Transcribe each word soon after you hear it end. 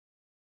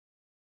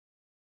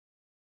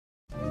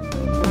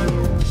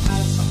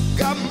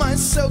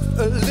myself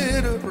a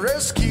little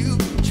rescue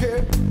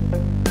chair,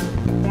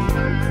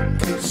 in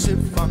case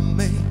if I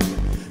may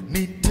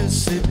need to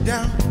sit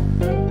down.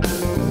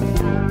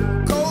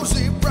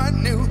 Cozy,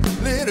 brand new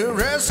little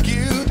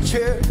rescue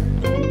chair,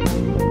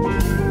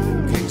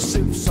 in case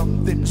if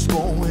something's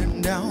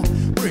going down.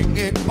 Bring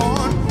it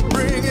on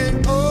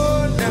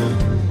now.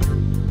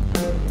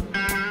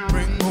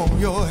 Bring all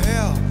your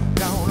hell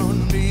down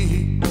on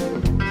me.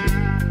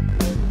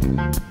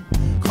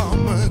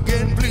 Come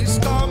again, please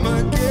come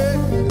again.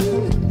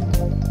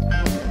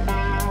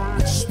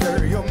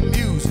 Spare your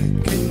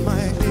music in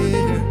my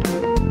ear.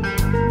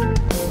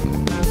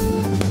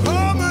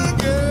 Come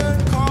again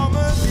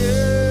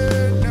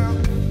now.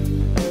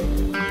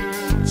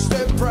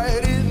 Step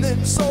right in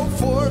and so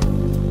forth.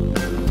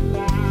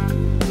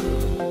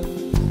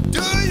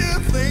 Do you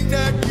think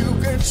that you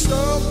can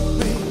stop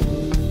me?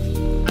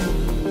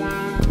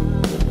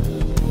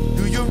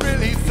 Do you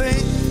really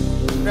think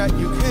that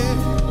you can?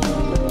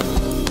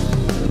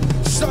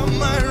 Stop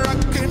my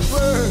rockin'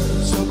 world,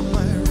 stop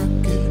my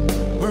rockin'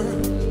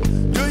 world.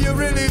 Do you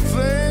really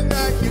think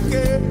that you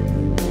can?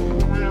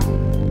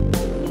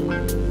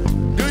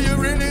 Do you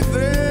really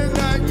think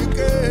that you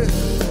can?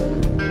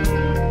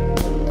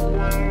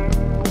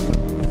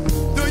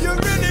 Do you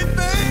really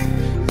think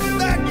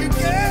that you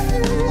can?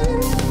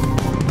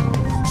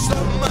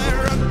 Stop my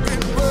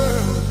rockin'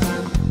 world.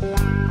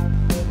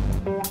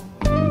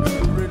 Do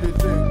you really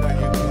think that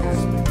you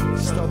can?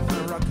 Stop my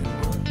rockin'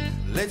 world.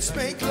 Let's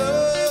make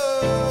love.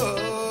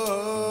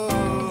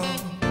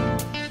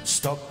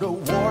 Stop the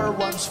war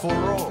once for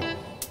all.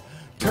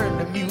 Turn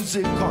the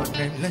music on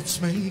and let's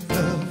make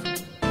love.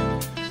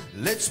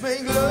 Let's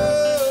make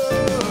love.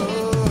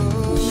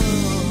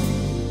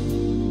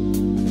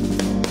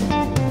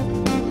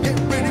 Get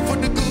ready for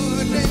the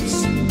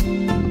goodness.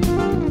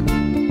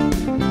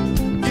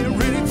 Get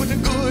ready for the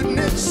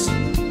goodness.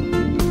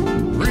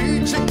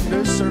 Reaching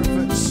the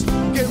surface.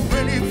 Get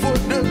ready for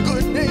the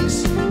good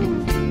days.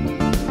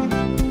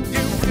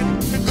 Get ready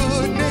for the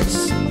goodness.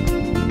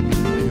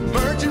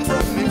 Emerging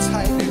from its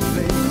hiding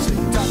place.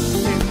 Intact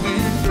and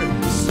with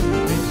grace.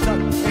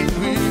 Intact and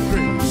with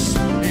grace.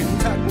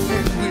 Intact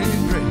and with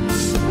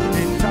grace.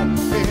 Intact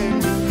and with grace.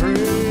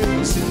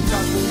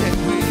 Intact and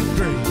with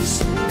grace.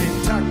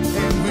 Intact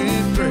and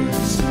with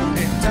grace.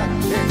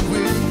 Intact and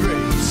with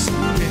grace.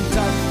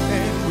 Intact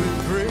and with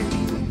grace.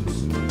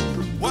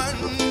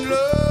 One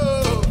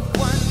love,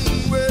 one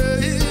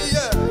way,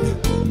 yeah.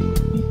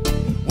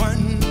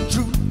 One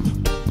truth,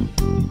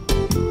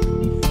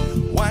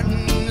 one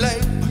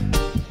life.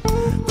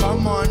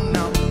 Come on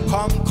now,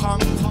 come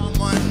on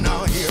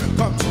now. Here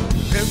comes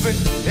heaven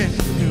and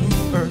new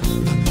earth.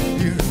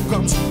 Here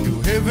comes new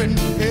heaven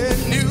and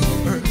new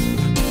earth.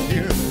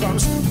 Here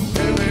comes new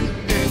heaven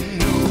and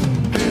new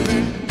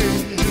heaven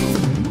and new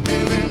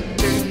heaven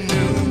and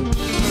new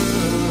earth.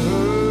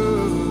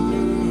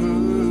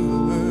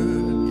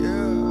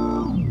 Yeah.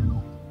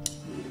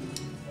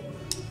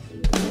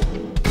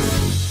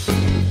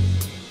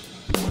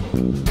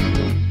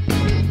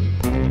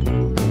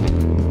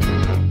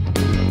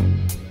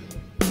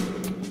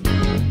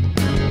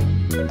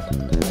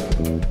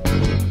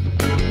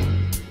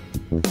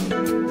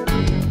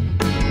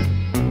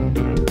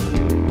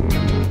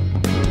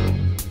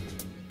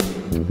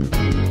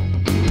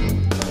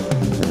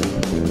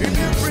 In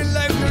every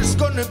life there's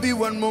gonna be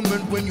one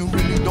moment when you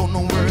really don't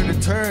know where to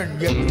turn,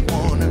 yet you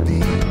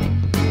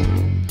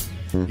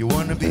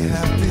wanna be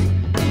happy.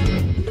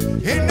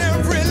 In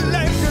every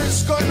life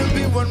there's gonna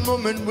be one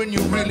moment when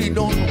you really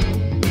don't know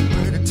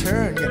where to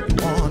turn, yet you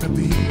wanna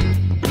be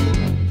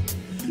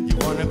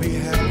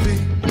happy.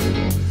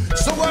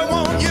 So I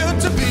want you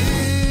to be,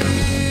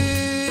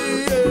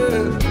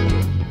 yeah.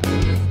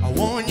 I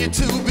want you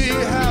to be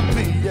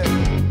happy, yeah.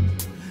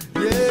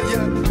 Yeah,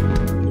 yeah.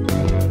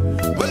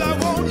 Well, I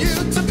want you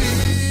to be,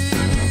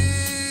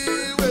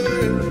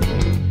 well,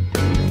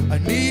 I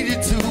need you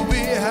to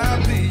be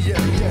happy,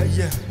 yeah, yeah,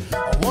 yeah. I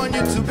want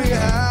you to be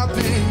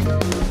happy.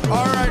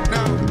 All right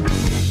now.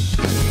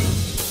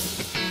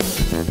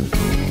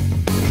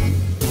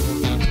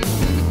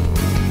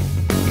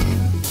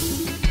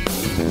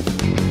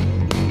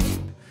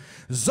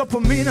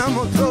 Zapominam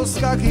o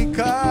troskach i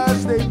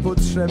każdej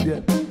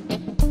potrzebie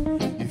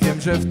i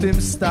wiem, że w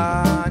tym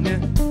stanie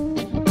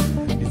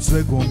nic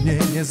złego mnie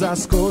nie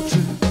zaskoczy.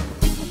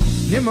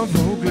 Nie mam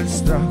w ogóle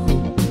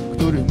strachu,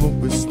 który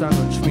mógłby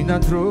stanąć mi na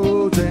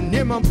drodze.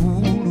 Nie mam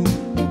bólu,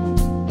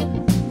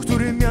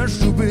 który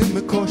miażdżyłby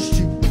me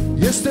kości.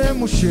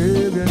 Jestem u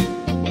siebie,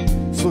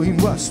 w swoim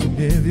własnym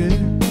niebie.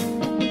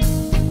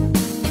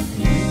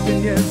 Nigdy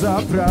nie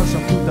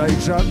zapraszam tutaj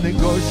żadnych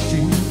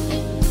gości.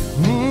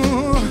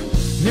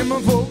 Nie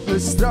mam w ogóle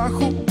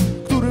strachu,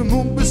 który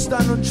mógłby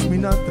stanąć mi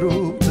na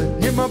drodze.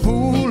 Nie ma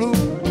bólu,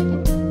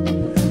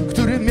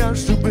 który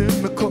miażdżyłby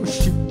me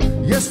kości.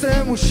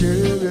 Jestem u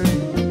siebie,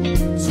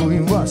 w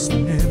swoim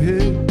własnym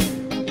niebie.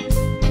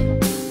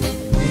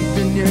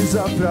 Nigdy nie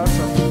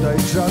zapraszam tutaj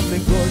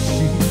żadnych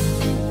gości.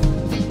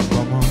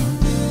 Come on.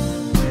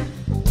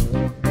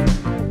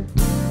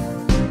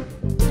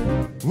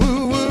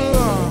 Woo, woo.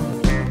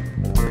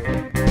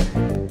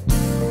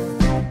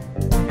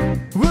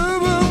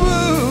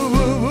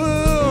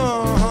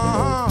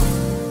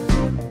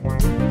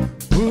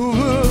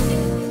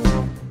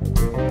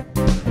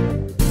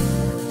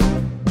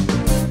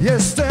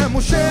 Jestem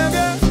u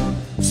siebie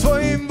w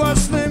swoim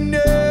własnym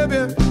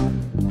niebie.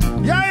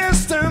 Ja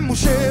jestem u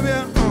siebie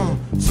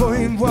w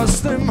swoim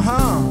własnym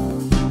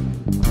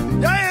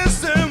Ja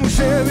jestem u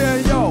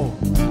siebie, yo,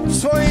 w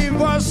swoim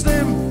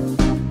własnym.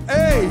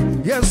 Ej,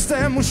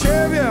 jestem u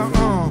siebie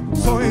w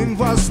swoim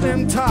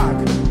własnym tak.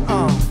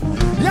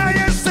 Ja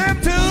jestem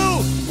tu,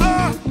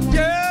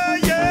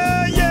 yeah,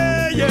 yeah,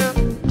 yeah, yeah.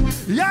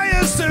 Ja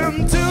jestem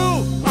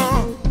tu,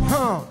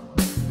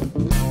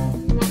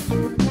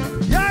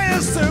 Ja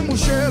jestem u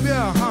siebie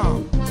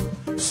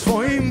w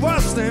swoim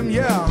własnym,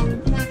 yeah.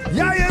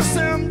 Ja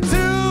jestem tu,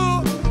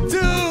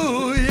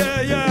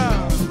 yeah, yeah.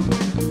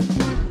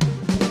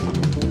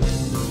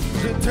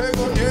 Że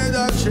tego nie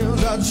da się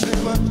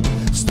zatrzymać,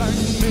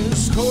 stańmy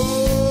z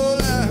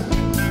kolan.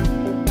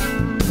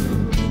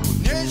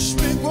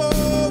 Podnieśmy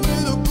głowy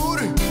do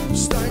góry,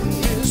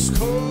 stańmy z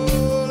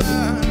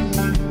kolan.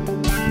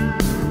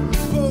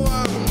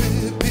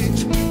 Wołamy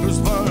bić,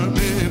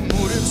 rozwalmy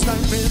mury,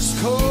 wstańmy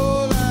z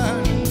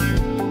kolan.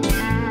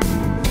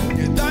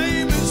 Nie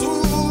dajmy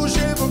złu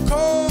się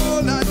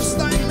pokonać,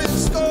 wstańmy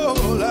z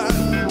kolan.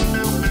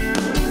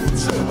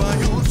 Trzeba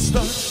już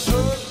stać,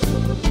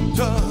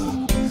 tak,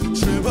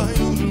 trzeba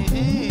już,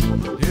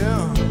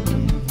 yeah.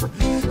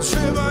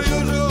 Trzeba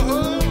już,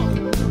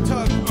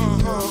 tak,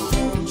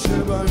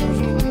 trzeba już.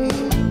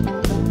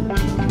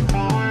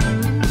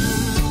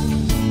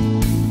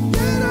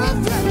 Get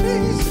off your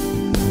knees,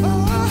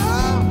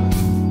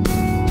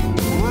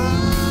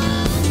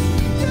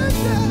 yeah,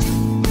 yeah.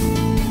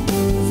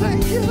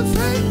 Thank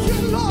you,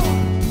 Lord.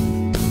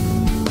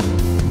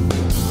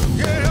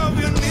 Get off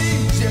your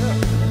knees, yeah.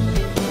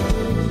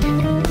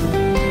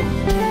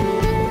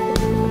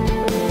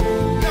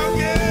 Now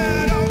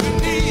get off your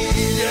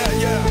knees,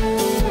 yeah, yeah.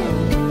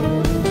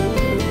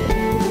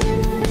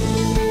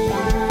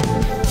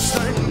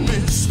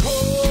 Stańmy z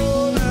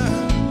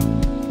kolan,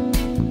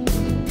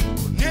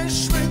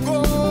 podnieśmy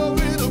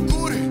głowy do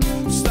góry,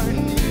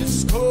 wstańmy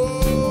z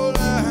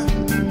kolan.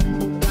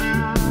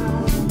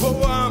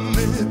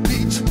 Wołamy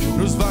bić,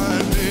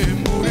 rozwalmy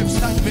mury,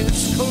 wstańmy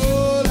z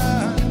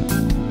kolan.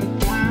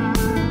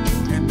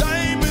 Nie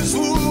dajmy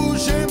złu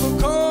się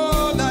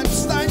pokonać,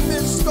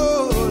 wstańmy z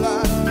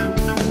kolan.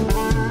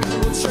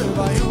 Bo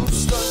trzeba już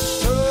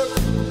stać,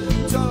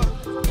 tak,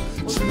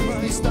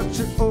 trzeba i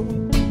starczy,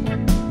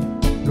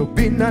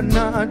 robi na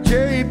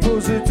nadziei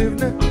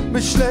pozytywne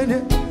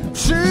myślenie,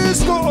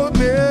 wszystko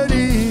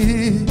odmieni.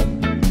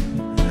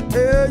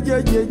 Yeah,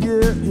 yeah, yeah,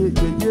 yeah,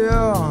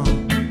 yeah.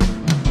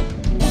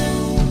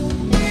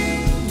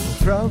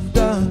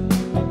 Prawda,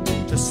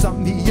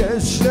 czasami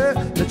jest źle,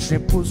 lecz nie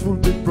pozwól,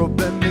 by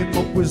problemy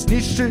mogły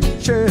zniszczyć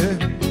cię.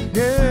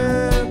 Nie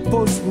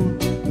pozwól,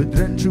 by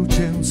dręczył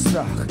cię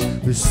strach.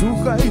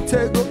 Wysłuchaj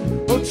tego,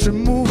 o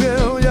czym mówię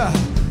ja.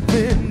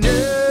 My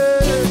nie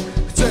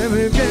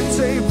chcemy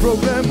więcej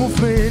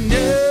problemów, my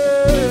nie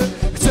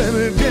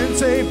chcemy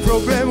więcej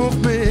problemów,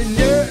 my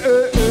nie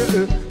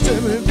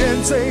chcemy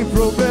więcej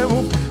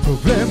problemów,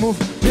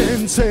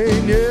 więcej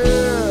nie.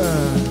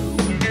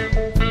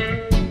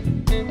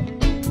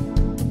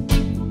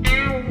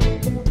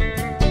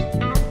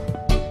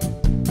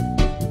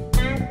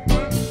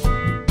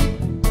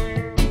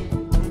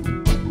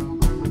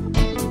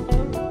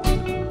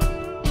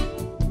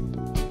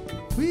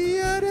 We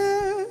are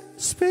the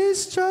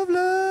space travelers.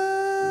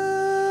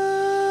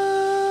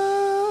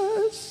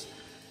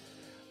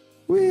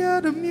 We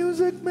are the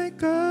music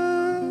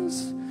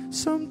makers.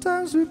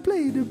 Sometimes we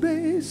play the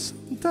bass,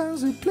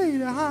 sometimes we play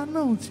the high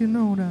notes, you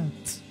know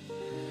that.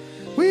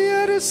 We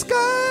are the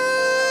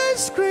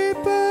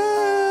skyscrapers.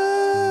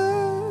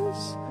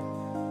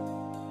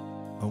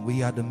 And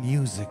we are the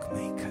music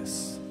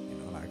makers. You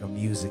know, like a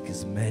music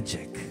is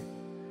magic.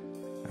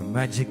 And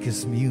magic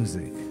is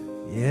music,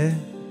 yeah?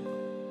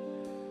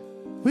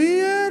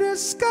 We are the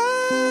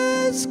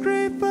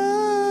skyscrapers.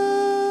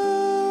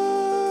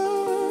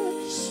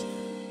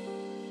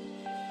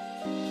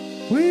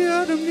 We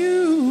are the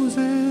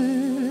music.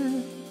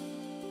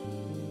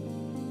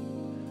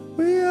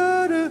 We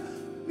are the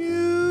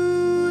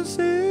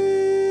music.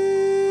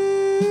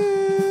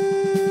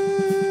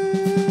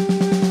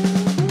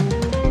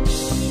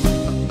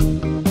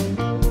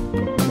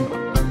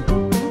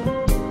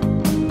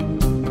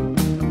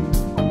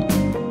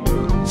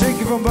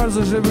 Dzięki wam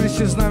bardzo, że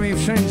byliście z nami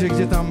wszędzie,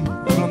 gdzie tam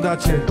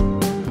oglądacie.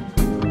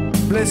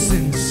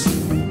 Blessings.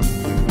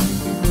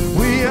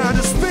 We are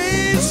the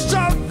space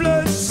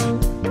travelers.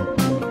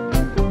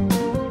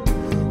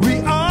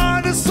 We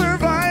are the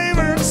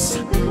survivors.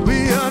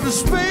 We are the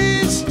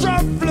space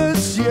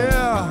travelers,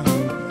 yeah.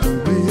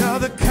 We are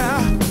the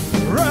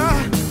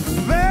caravan.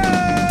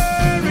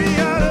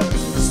 We are the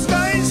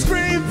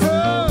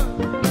skyscraper.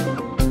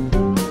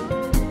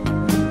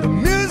 The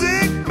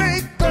music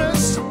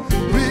makers.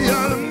 We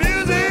are the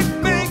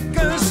music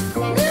makers.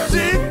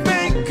 Music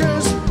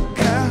makers.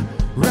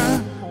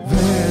 Caravan.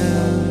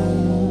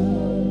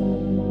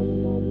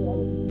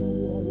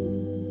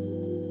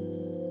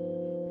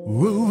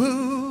 Woo, woo.